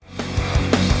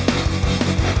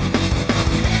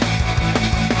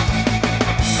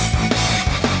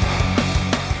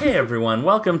everyone.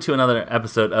 Welcome to another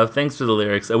episode of Thanks for the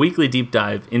Lyrics, a weekly deep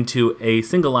dive into a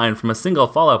single line from a single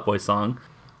Fall Out Boy song.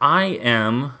 I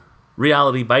am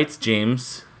Reality Bites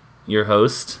James, your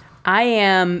host. I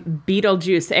am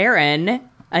Beetlejuice Aaron,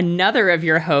 another of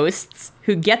your hosts,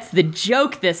 who gets the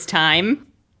joke this time.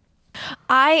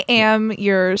 I am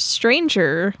your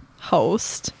stranger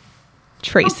host,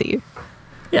 Tracy.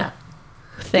 Yeah.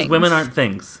 Things. Women aren't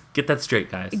things. Get that straight,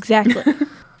 guys. Exactly.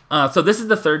 So this is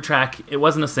the third track. It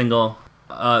wasn't a single,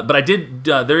 but I did.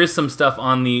 There is some stuff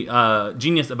on the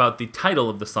Genius about the title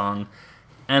of the song,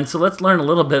 and so let's learn a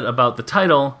little bit about the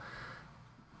title.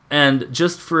 And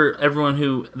just for everyone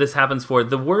who this happens for,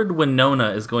 the word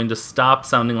Winona is going to stop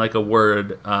sounding like a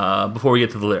word before we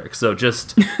get to the lyrics. So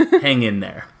just hang in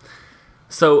there.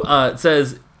 So it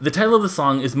says the title of the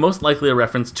song is most likely a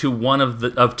reference to one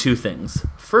of two things.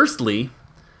 Firstly,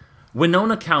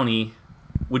 Winona County,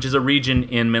 which is a region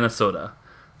in Minnesota.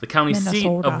 The county seat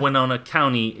of Winona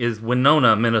County is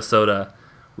Winona, Minnesota,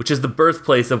 which is the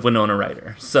birthplace of Winona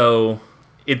Ryder. So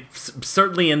it's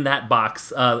certainly in that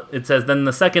box. It says, then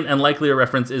the second and likelier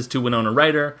reference is to Winona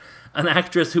Ryder, an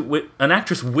actress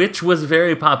which was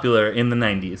very popular in the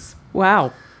 90s.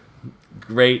 Wow.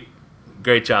 Great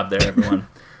job there, everyone.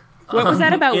 What was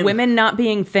that about women not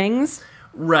being things?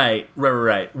 Right.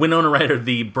 Winona Ryder,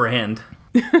 the brand.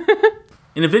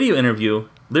 In a video interview,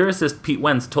 lyricist Pete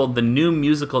Wentz told the New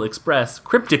Musical Express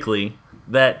cryptically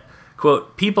that,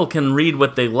 quote, people can read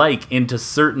what they like into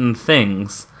certain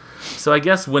things. So I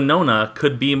guess Winona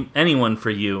could be anyone for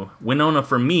you. Winona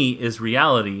for me is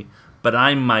reality, but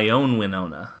I'm my own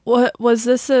Winona. What was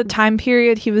this a time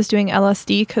period he was doing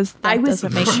LSD? Because that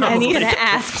doesn't make I any was going sense. to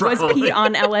ask, was Pete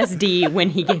on LSD when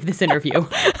he gave this interview?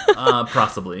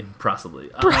 Possibly.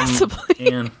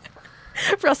 And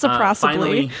Reciprocity.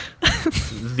 finally,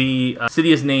 the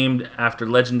city is named after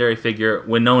legendary figure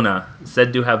Winona,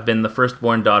 said to have been the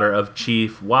firstborn daughter of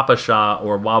Chief Wapasha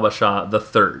or Wabasha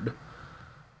III.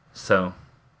 So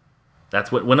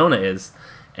that's what Winona is.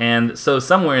 And so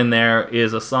somewhere in there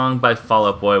is a song by Fall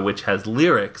Out Boy which has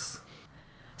lyrics.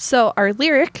 So our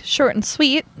lyric, short and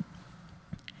sweet,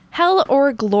 hell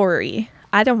or glory.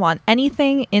 I don't want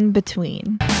anything in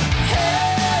between.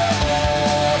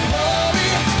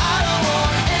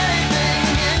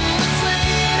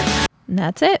 And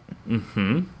that's it.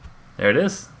 Mm-hmm. There it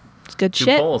is. It's good Two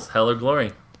shit. polls, hell or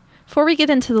glory. Before we get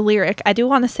into the lyric, I do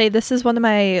want to say this is one of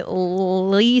my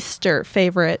least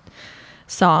favorite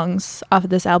songs off of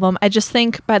this album. I just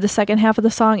think by the second half of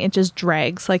the song, it just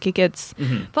drags. Like it gets...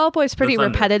 Fall Out Boy's pretty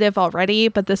repetitive already,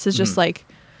 but this is just like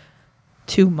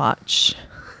too much.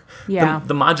 Yeah.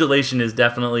 The modulation is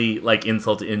definitely like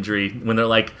insult to injury when they're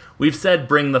like, we've said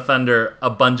bring the thunder a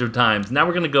bunch of times. Now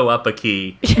we're going to go up a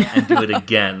key and do it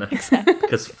again. Exactly.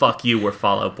 Because fuck you, we're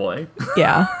Fall Out Boy.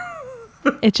 Yeah.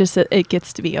 It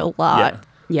gets to be a lot. Yeah.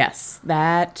 Yes,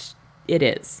 that it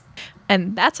is.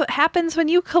 And that's what happens when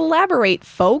you collaborate,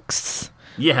 folks.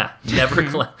 Yeah, never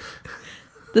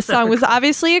The song was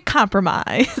obviously a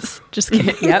compromise. Just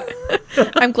kidding. Yep.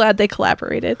 I'm glad they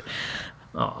collaborated.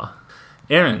 Aw.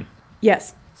 Aaron,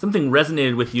 Yes. something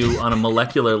resonated with you on a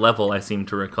molecular level, I seem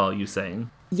to recall you saying.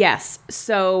 Yes.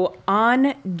 So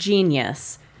on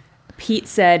Genius, Pete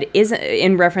said,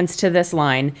 in reference to this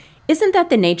line, isn't that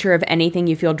the nature of anything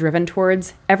you feel driven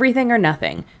towards? Everything or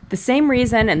nothing. The same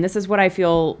reason, and this is what I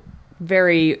feel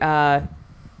very,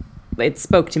 it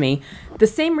spoke to me. The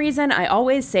same reason I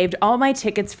always saved all my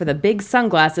tickets for the big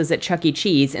sunglasses at Chuck E.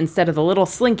 Cheese instead of the little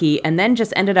slinky, and then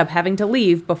just ended up having to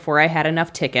leave before I had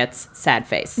enough tickets. Sad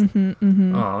face.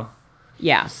 Aw.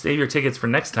 Yeah. Save your tickets for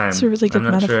next time. It's a really good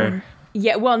I'm not metaphor. sure.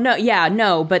 Yeah, well,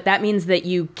 no, but that means that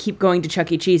you keep going to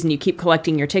Chuck E. Cheese and you keep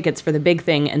collecting your tickets for the big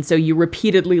thing, and so you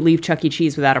repeatedly leave Chuck E.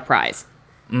 Cheese without a prize.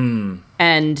 And,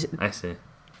 I see.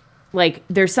 like,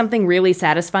 there's something really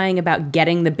satisfying about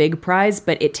getting the big prize,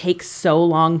 but it takes so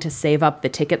long to save up the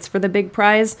tickets for the big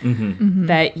prize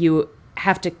that you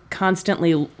have to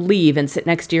constantly leave and sit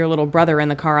next to your little brother in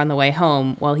the car on the way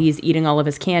home while he's eating all of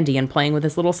his candy and playing with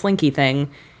his little slinky thing.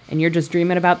 And you're just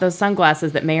dreaming about those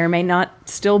sunglasses that may or may not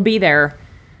still be there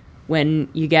when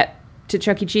you get to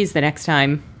Chuck E. Cheese the next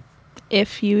time.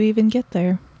 If you even get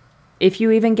there. If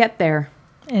you even get there.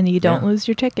 And you don't Yeah. lose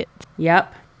your ticket.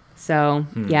 Yep. So,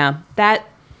 yeah, that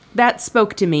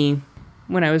spoke to me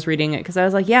when I was reading it, because I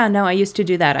was like, yeah, no, I used to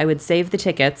do that. I would save the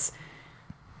tickets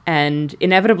and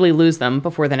inevitably lose them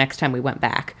before the next time we went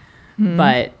back.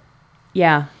 But,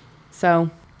 yeah, so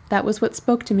that was what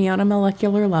spoke to me on a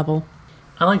molecular level.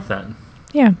 I like that.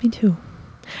 Yeah, me too.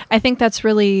 I think that's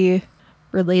really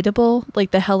relatable,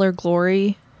 like the hell or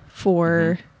glory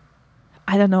for,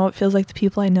 I don't know, it feels like the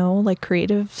people I know, like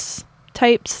creatives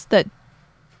types that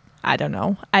I don't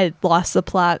know. I lost the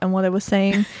plot on what I was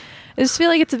saying. I just feel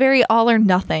like it's very all or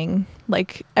nothing.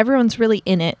 Like, everyone's really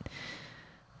in it.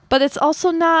 But it's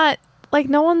also not, like,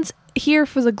 no one's here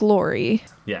for the glory.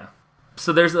 Yeah.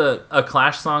 So there's a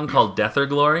Clash song called Death or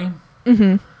Glory.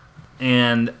 Mm-hmm.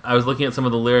 And I was looking at some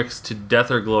of the lyrics to Death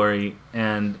or Glory,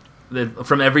 and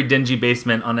from every dingy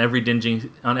basement, on every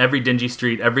dingy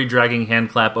street, every dragging hand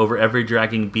clap over every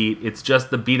dragging beat, it's just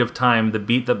the beat of time, the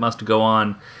beat that must go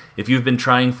on. If you've been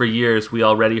trying for years, we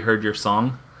already heard your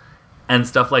song. And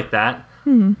stuff like that.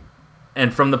 Mm-hmm.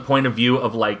 And from the point of view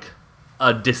of, like,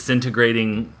 a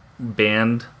disintegrating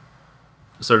band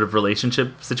sort of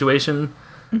relationship situation,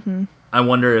 mm-hmm. I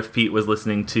wonder if Pete was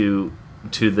listening to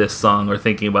this song or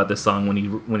thinking about this song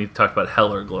when he talked about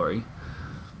hell or glory.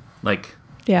 Like,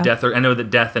 death or... I know that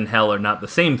death and hell are not the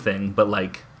same thing, but,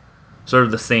 like, sort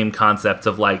of the same concepts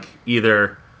of, like,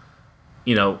 either...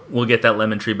 You know, we'll get that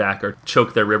lemon tree back or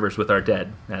choke their rivers with our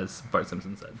dead, as Bart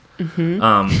Simpson said.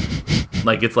 Mm-hmm.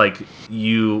 Like, it's like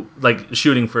you, like,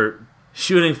 shooting for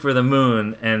the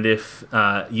moon, and if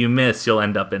you miss, you'll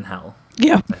end up in hell.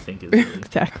 Yeah. I think is really...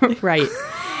 Exactly. Right.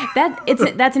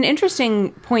 That's an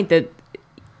interesting point that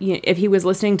if he was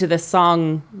listening to this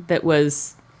song that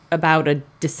was about a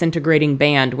disintegrating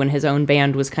band when his own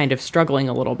band was kind of struggling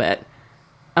a little bit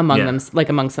amongst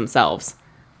themselves.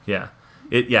 Yeah.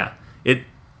 It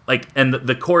like, and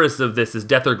the chorus of this is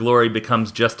Death or Glory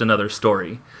becomes just another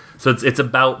story. So it's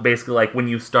about basically like when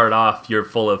you start off, you're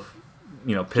full of,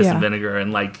 you know, piss and vinegar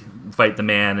and like fight the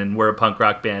man and we're a punk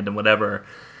rock band and whatever.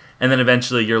 And then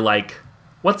eventually you're like,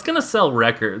 what's going to sell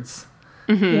records?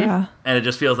 Mm-hmm. Yeah. And it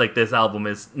just feels like this album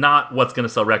is not what's going to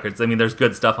sell records. I mean, there's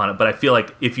good stuff on it, but I feel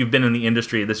like if you've been in the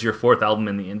industry, this is your fourth album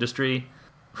in the industry,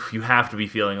 you have to be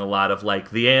feeling a lot of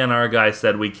like, the A&R guy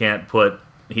said we can't put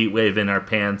Heatwave in our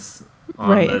pants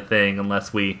on the thing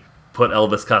unless we put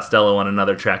Elvis Costello on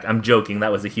another track. I'm joking,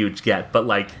 that was a huge get, but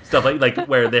like stuff like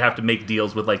where they have to make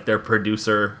deals with like their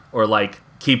producer or like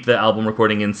keep the album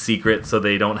recording in secret so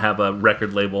they don't have a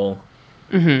record label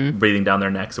breathing down their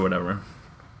necks or whatever.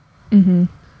 Mm-hmm.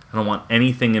 I don't want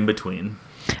anything in between.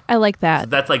 I like that. So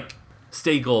that's like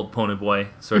stay gold, Pony Boy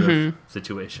sort of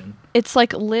situation. It's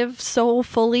like live so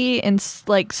fully and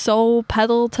like so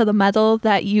pedal to the metal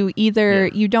that you either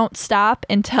you don't stop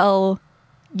until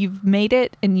you've made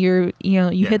it and you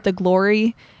hit the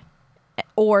glory,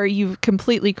 or you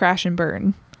completely crash and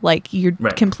burn, like you're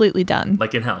completely done,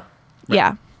 like in hell.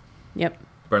 Yeah. Yep.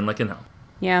 Burn like in hell.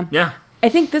 Yeah. I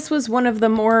think this was one of the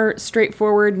more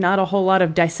straightforward, not a whole lot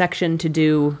of dissection to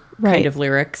do kind of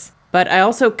lyrics. But I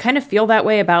also kind of feel that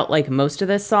way about, like, most of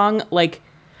this song. Like,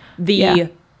 the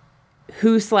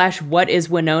who/what is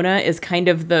Winona is kind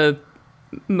of the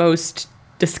most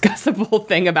discussable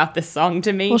thing about this song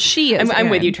to me. Well, she is. I'm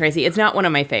with you, Tracy. It's not one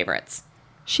of my favorites.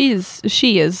 She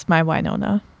is my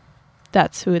Winona.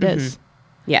 That's who it is.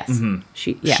 Yes. Mm-hmm.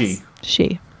 She. Yes.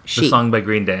 She. The song by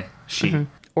Green Day. She. Mm-hmm.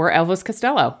 Or Elvis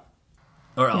Costello.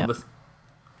 Or Elvis. Yep.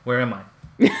 Where am I?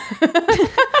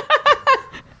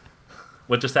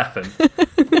 What just happened?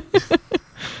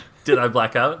 Did I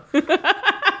black out?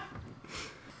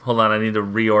 Hold on, I need to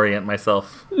reorient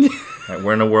myself. All right,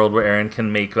 we're in a world where Aaron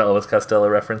can make Elvis Costello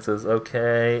references.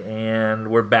 Okay,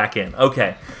 and we're back in.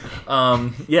 Okay.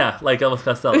 Yeah, like Elvis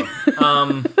Costello.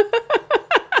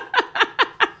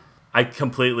 I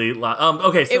completely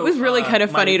okay, so... It was really kind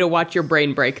of funny to watch your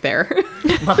brain break there.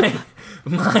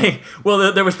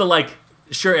 Well, there was the, like,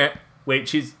 sure,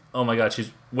 wait, oh my god,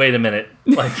 wait a minute.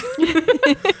 Like,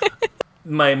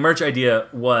 my merch idea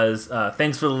was,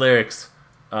 thanks for the lyrics,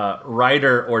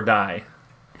 Rider or Die,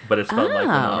 but it's spelled like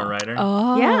Winona Ryder.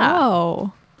 Oh. Yeah.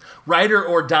 Rider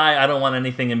or Die, I don't want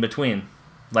anything in between.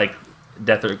 Like,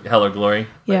 death or hell or glory.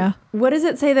 Yeah. What does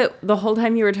it say that the whole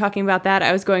time you were talking about that,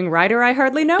 I was going, Rider, I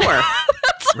hardly know her.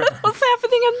 That's what's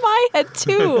happening in my head,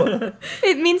 too.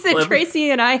 It means that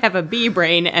Tracy and I have a bee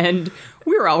brain, and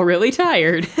we're all really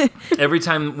tired. Every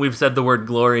time we've said the word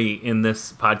glory in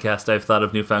this podcast, I've thought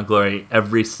of Newfound Glory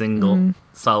every single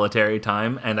solitary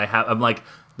time, and I'm like,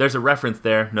 there's a reference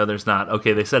there. No, there's not.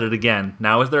 Okay, they said it again.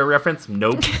 Now is there a reference?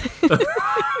 Nope.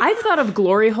 I've thought of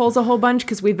glory holes a whole bunch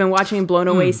because we've been watching Blown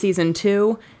Away Season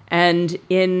 2, and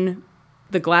in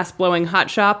the glass blowing hot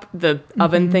shop, the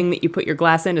oven thing that you put your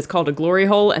glass in is called a glory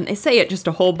hole, and they say it just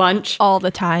a whole bunch. All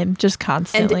the time, just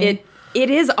constantly. And it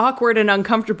is awkward and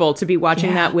uncomfortable to be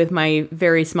watching that with my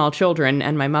very small children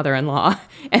and my mother-in-law,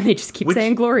 and they just keep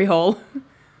saying glory hole.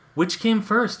 Which came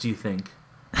first, do you think?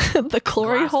 The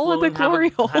glory hole or the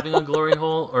glory hole? Having a glory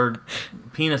hole, or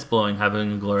penis blowing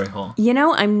having a glory hole? You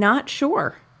know, I'm not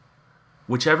sure.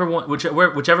 Whichever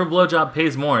blowjob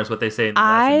pays more is what they say in the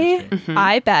glass industry.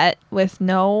 I bet with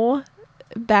no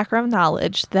background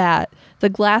knowledge that the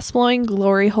glass blowing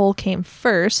glory hole came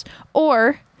first,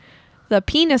 or the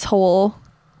penis hole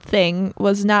thing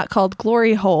was not called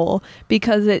glory hole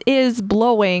because it is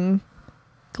blowing,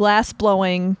 glass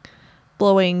blowing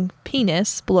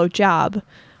penis, blow job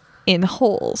in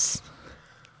holes.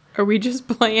 Are we just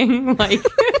playing like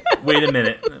Wait a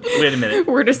minute.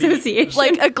 word association?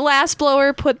 Like a glass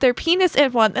blower put their penis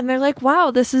in one and they're like,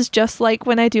 wow, this is just like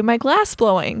when I do my glass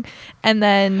blowing. And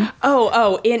then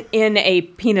in a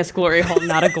penis glory hole,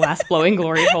 not a glass blowing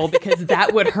glory hole, because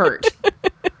that would hurt.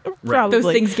 probably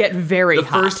Those things get very The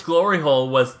hot. first glory hole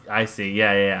was, I see,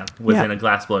 yeah. Was Yeah. in a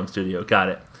glass blowing studio. Got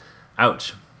it.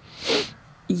 Ouch.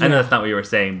 I know that's not what you were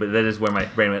saying, but that is where my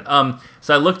brain went.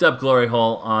 So I looked up glory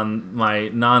hole on my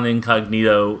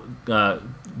non-incognito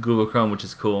Google Chrome, which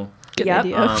is cool. good Yep.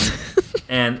 idea.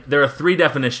 And there are 3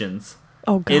 definitions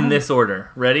oh god. in this order.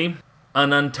 Ready?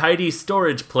 An untidy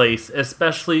storage place,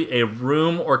 especially a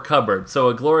room or cupboard. So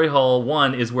a glory hole,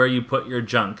 1, is where you put your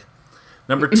junk.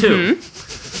 Number 2,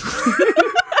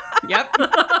 Yep.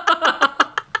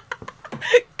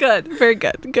 Good. Very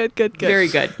good. Good. Very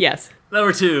good. Yes.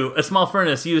 Number 2, a small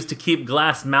furnace used to keep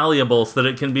glass malleable so that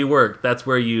it can be worked. That's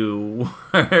where you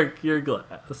work your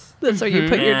glass. That's where you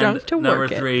put your And junk to number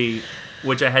work it. 3,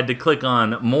 which I had to click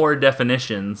on more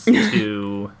definitions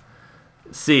to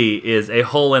see, is a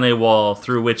hole in a wall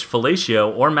through which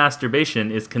fellatio or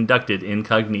masturbation is conducted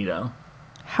incognito.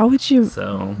 How would you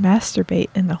So masturbate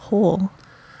in a hole?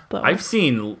 Though? I've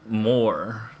seen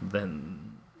more than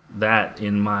that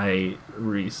in my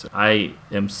research. I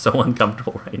am so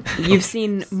uncomfortable right now. You've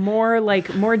seen more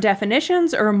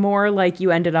definitions, or more like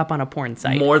you ended up on a porn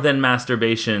site? More than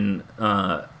masturbation,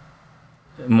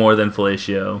 more than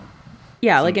fellatio.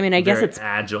 Yeah, like I mean, I guess Very it's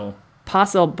agile.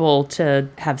 possible to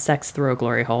have sex through a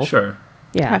glory hole. Sure.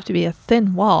 Yeah. have to be a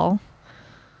thin wall.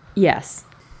 Yes.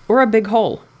 Or a big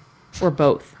hole. Or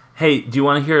both. Hey, do you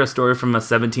want to hear a story from a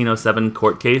 1707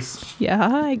 court case? Yeah,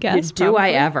 I guess. Do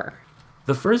I probably. ever?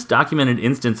 The first documented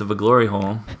instance of a glory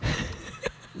hole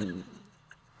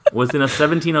was in a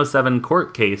 1707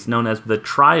 court case known as the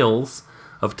Trials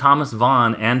of Thomas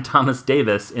Vaughan and Thomas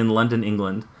Davis in London,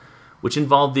 England, which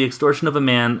involved the extortion of a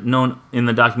man known in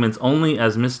the documents only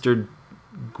as Mr.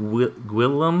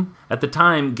 Gwilym. At the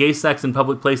time, gay sex in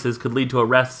public places could lead to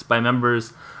arrests by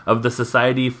members of the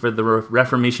Society for the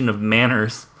Reformation of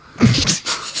Manners.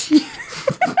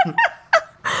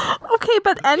 Okay,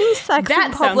 but any sex That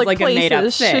in sounds public like a made-up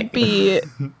places thing. should be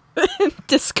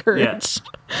discouraged.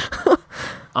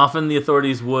 Often the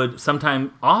authorities would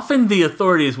sometimes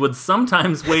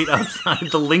wait outside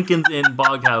the Lincoln's Inn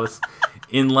Bog House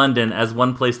in London as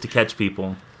one place to catch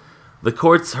people. The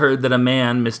courts heard that a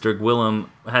man, Mr. Gwilym,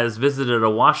 has visited a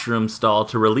washroom stall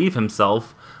to relieve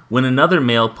himself when another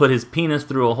male put his penis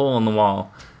through a hole in the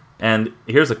wall. And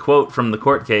here's a quote from the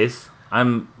court case.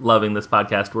 I'm loving this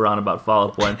podcast we're on about Fall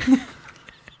Out Boy.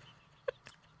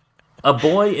 A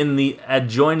boy in the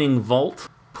adjoining vault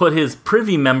put his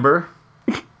privy member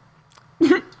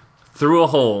through a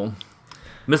hole.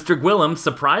 Mr. Gwilym,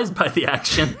 surprised by the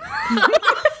action,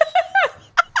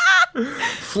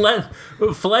 fled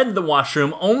the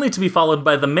washroom, only to be followed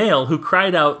by the male, who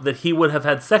cried out that he would have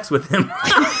had sex with him.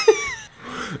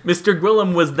 Mr.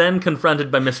 Gwilym was then confronted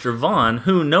by Mr. Vaughan,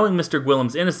 who, knowing Mr.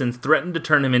 Gwilym's innocence, threatened to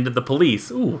turn him into the police.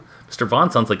 Ooh, Mr.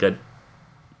 Vaughan sounds like a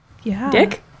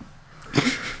Dick?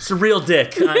 It's a real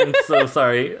dick. I'm so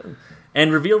sorry.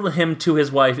 And revealed him to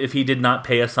his wife if he did not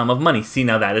pay a sum of money. See,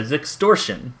 now that is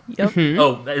extortion. Yep.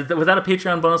 Oh, was that a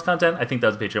Patreon bonus content? I think that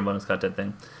was a Patreon bonus content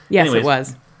thing. Yes, Anyways, it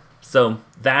was. So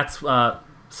that's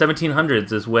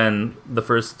 1700s is when the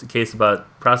first case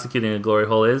about prosecuting a glory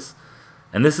hole is.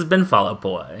 And this has been Fall Out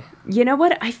Boy. You know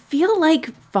what? I feel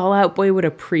like Fall Out Boy would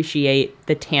appreciate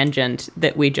the tangent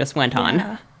that we just went on.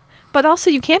 Yeah. But also,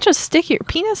 you can't just stick your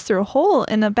penis through a hole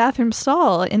in a bathroom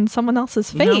stall in someone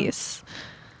else's No. face.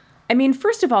 I mean,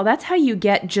 first of all, that's how you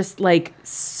get just like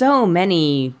so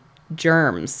many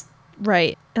germs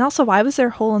Right. And also, why was there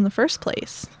a hole in the first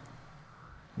place?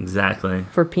 Exactly.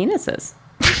 for penises.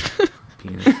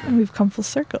 Penis. And we've come full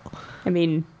circle. I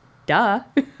mean, duh.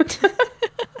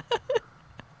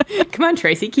 Come on,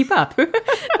 Tracy, keep up.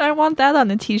 I want that on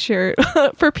a t-shirt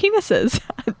for penises.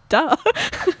 Duh.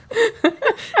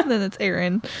 And then it's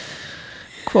Aaron.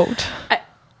 Quote.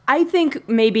 I think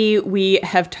maybe we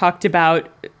have talked about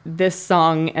this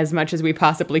song as much as we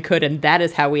possibly could, and that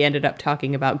is how we ended up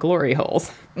talking about glory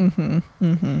holes.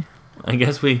 I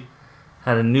guess we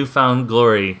had a newfound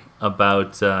glory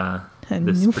about A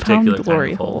this newfound particular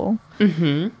glory kind of hole.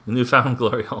 hole. Newfound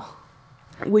glory hole.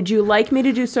 Would you like me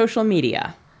to do social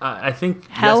media? I think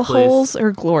Hell yes, please. holes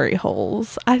or glory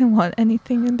holes? I don't want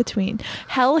anything in between.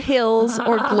 Hell hills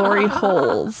or glory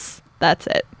holes? That's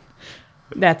it.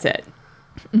 That's it.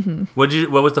 What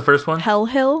was the first one? Hell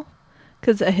hill?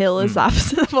 Because a hill is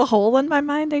opposite of a hole in my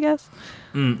mind, I guess.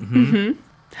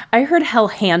 I heard hell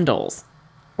handles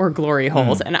or glory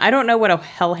holes, and I don't know what a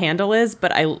hell handle is,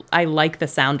 but I like the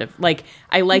sound of, like,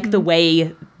 I like the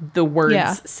way the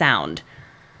words sound.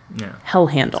 Yeah. Hell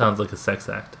handle. Sounds like a sex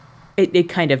act. It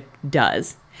kind of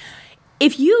does.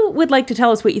 If you would like to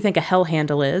tell us what you think a hell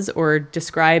handle is, or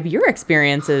describe your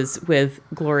experiences with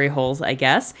glory holes, I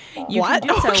guess, you What?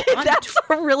 can do so Okay, on that's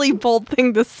a really bold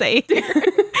thing to say.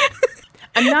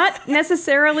 I'm not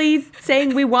necessarily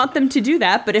saying we want them to do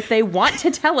that, but if they want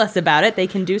to tell us about it, they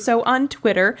can do so on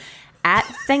Twitter at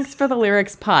Thanks for the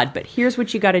Lyrics Pod. But here's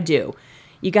what you got to do.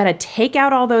 You got to take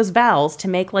out all those vowels to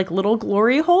make like little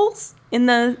glory holes in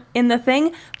the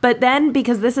thing. But then,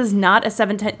 because this is not a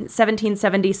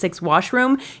 1776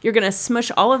 washroom, you're going to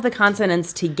smush all of the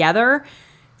consonants together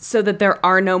so that there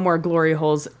are no more glory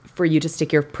holes for you to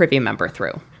stick your privy member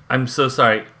through. I'm so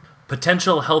sorry.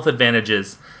 Potential health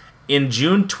advantages. In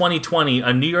June 2020,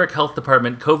 a New York Health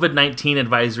Department COVID-19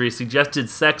 advisory suggested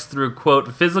sex through,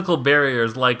 quote, physical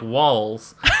barriers like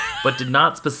walls, but did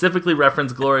not specifically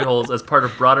reference glory holes as part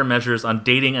of broader measures on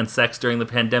dating and sex during the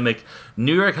pandemic.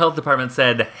 New York Health Department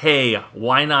said, hey,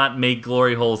 why not make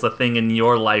glory holes a thing in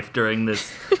your life during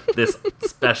this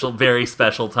special, very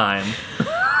special time?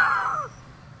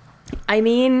 I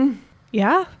mean,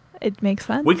 Yeah, it makes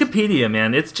sense. Wikipedia,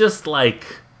 man, it's just like...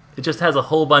 It just has a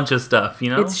whole bunch of stuff, you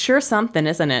know? it's sure something,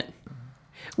 isn't it?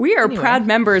 We are Anyway. proud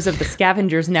members of the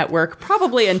Scavengers Network,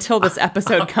 probably until this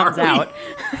episode comes Are we? out.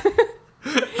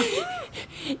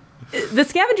 The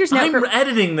Scavengers Network... I'm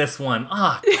editing this one.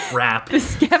 Ah, crap.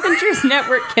 Scavengers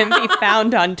Network can be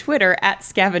found on Twitter at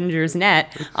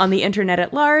ScavengersNet, on the internet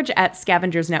at large at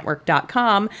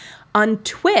scavengersnetwork.com, on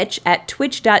Twitch at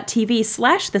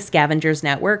twitch.tv/The Scavengers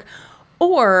Network,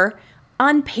 or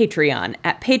on Patreon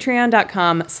at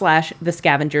patreon.com/The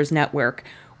Scavengers Network,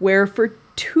 where for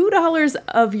 $2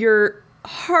 of your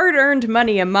hard-earned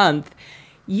money a month,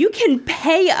 you can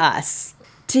pay us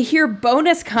to hear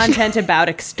bonus content about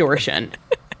extortion.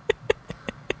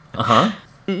 Uh-huh.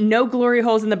 No glory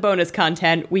holes in the bonus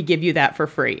content. We give you that for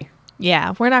free.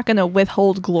 Yeah, we're not going to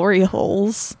withhold glory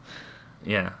holes.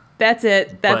 Yeah. That's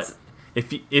it. That's But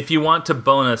if you want to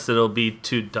bonus, it'll be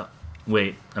 $2.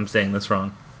 Wait, I'm saying this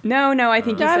wrong. no. I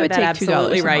think you I said would that take $2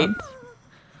 absolutely a right. month.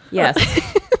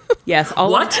 Yes, yes.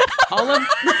 What? All of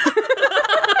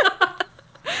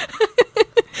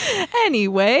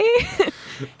Anyway,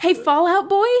 Hey, Fallout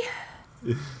Boy.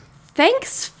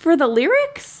 Thanks for the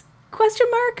lyrics? Question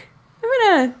mark.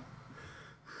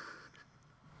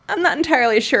 I'm not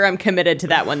entirely sure I'm committed to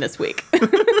that one this week.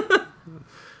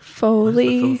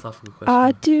 Foley, Philosophical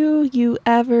question. do you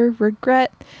ever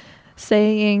regret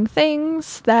saying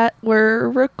things that were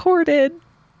recorded?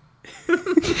 I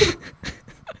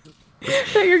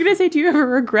thought you were going to say, do you ever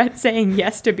regret saying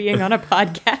yes to being on a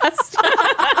podcast?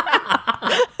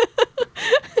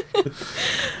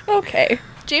 Okay.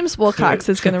 James Wilcox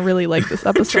is going to really like this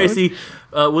episode. Tracy,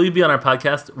 will you be on our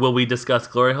podcast? Will we discuss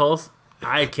glory holes?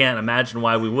 I can't imagine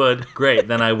why we would. Great,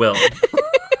 then I will.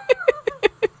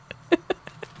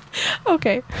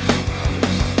 Okay.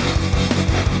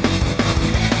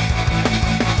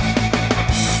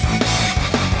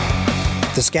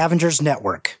 The Scavengers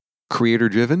Network. Creator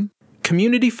driven?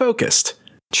 Community focused.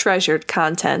 Treasured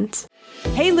content.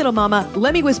 Hey, little mama,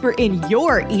 let me whisper in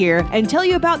your ear and tell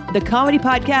you about the comedy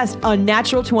podcast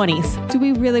Unnatural 20s. Do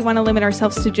we really want to limit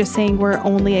ourselves to just saying we're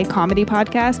only a comedy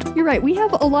podcast? You're right. We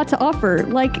have a lot to offer,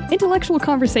 like intellectual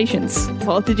conversations.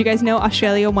 Well, did you guys know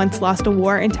Australia once lost a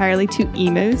war entirely to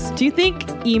emus? Do you think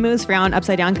emus frown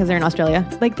upside down because they're in Australia?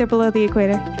 Like they're below the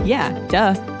equator? Yeah,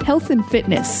 duh. Health and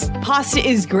fitness. Pasta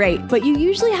is great, but you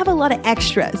usually have a lot of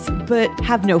extras. But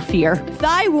have no fear.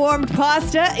 Thigh warmed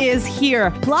pasta is here.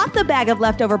 Plop the bag of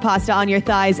leftover pasta on your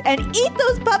thighs and eat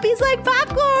those puppies like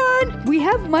popcorn. We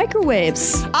have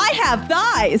microwaves. I have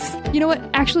thighs. You know what?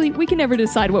 Actually, we can never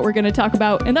decide what we're going to talk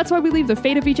about, and that's why we leave the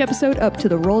fate of each episode up to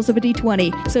the rolls of a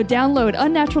d20. So download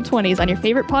Unnatural 20s on your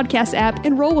favorite podcast app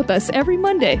and roll with us every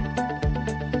Monday.